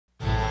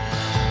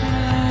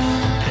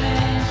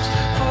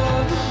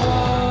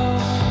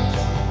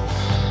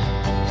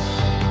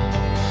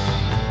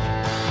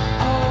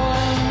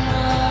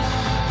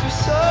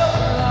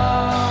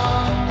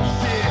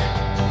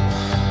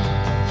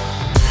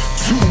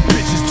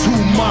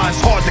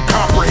lies hard to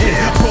comprehend.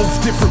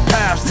 Both different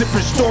paths,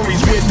 different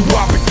stories, where do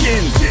I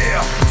begin?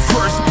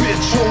 First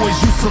bitch always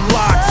used to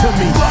lie to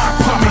me.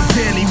 Pop me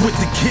Zanny with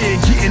the kid,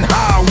 getting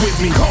high with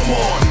me. Come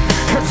on,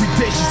 every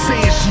day she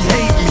saying she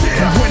hate me,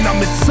 and when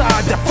I'm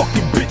inside, that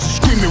fucking bitch is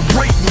screaming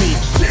rape me.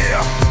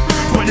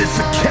 But it's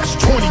a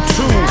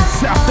catch-22.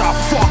 After I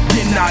fuck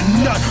and I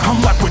nut,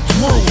 I'm like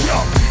withdrew.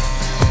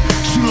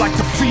 She like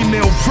the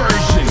female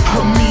version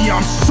of me,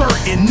 I'm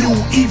certain. New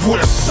Eve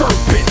with a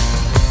serpent.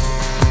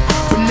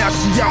 But now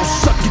she out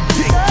sucking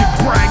dick and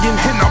bragging,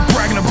 and I'm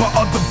bragging about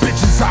other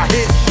bitches I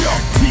hit.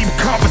 Deep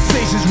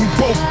conversations, we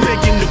both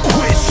begging to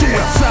quit.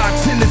 Suicide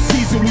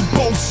tendencies and we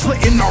both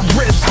slitting our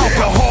wrists.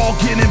 Alcohol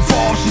get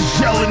involved, she's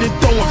yelling and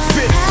throwing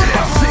fits.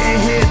 I'm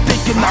sitting here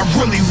thinking I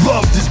really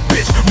love this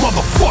bitch,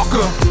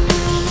 motherfucker.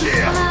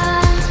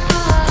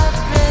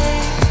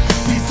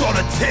 These are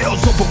the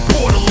tales of a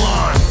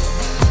borderline.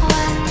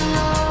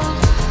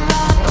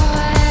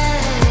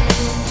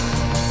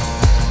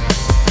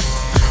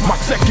 My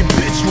second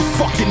bitch with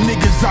fucking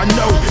niggas I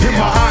know. In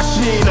my eyes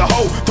she ain't a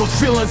hoe, those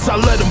feelings I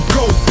let them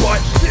go. But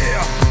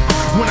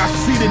when I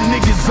see the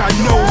niggas I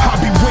know, I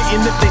be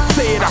waiting if they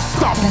say it, I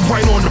stop them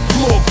right on the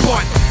floor.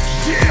 But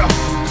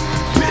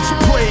bitch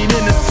played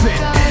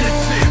innocent,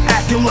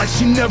 acting like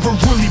she never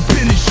really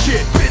been in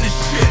shit,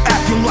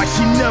 acting like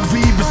she never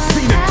even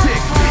seen a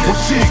dick, when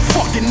she was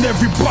fucking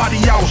everybody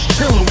I was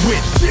chilling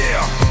with.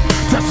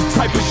 That's the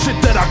type of shit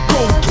that I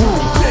go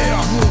through.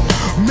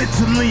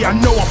 Mentally I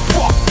know I'm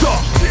fucked up.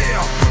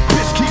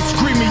 Bitch keep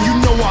screaming, you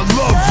know I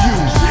love you.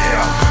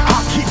 I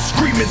keep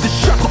screaming to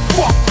shut the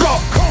fuck up.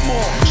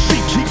 She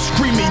keeps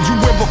screaming, you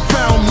ever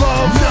found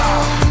love?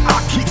 Nah, I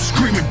keep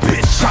screaming,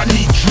 bitch, I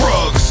need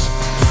drugs.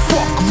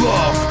 Fuck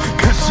love,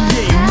 cause she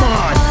ain't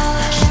mine.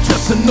 She's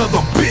just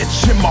another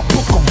bitch in my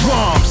book of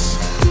rhymes.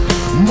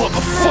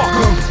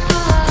 Motherfucker.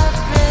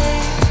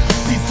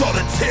 These are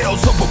the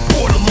tales of a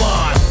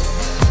borderline.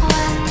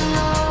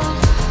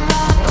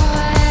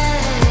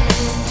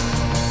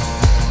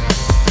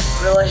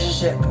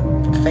 Relationship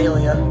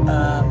failure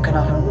can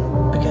happen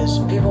because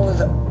people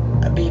with a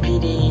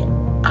BPD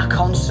are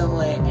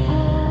constantly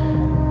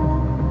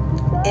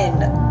in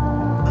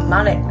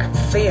manic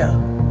fear,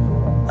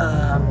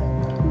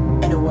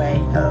 in a way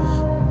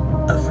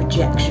of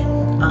rejection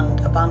and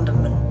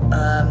abandonment.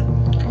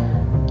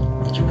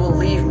 You will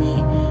leave me,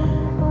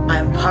 I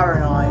am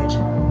paranoid,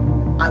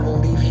 I will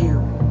leave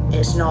you.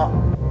 It's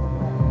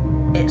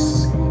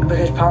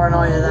because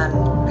paranoia then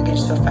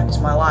begins to affect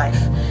my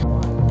life.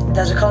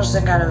 There's a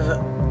constant kind of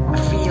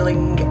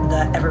feeling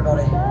that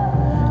everybody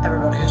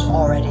has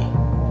already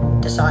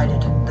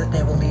decided that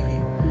they will leave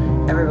you.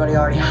 Everybody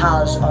already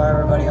has, or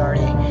everybody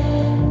already,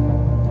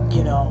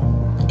 you know,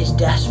 is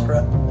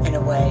desperate in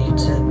a way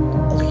to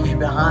leave you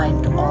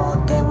behind, or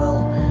they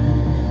will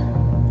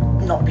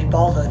not be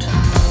bothered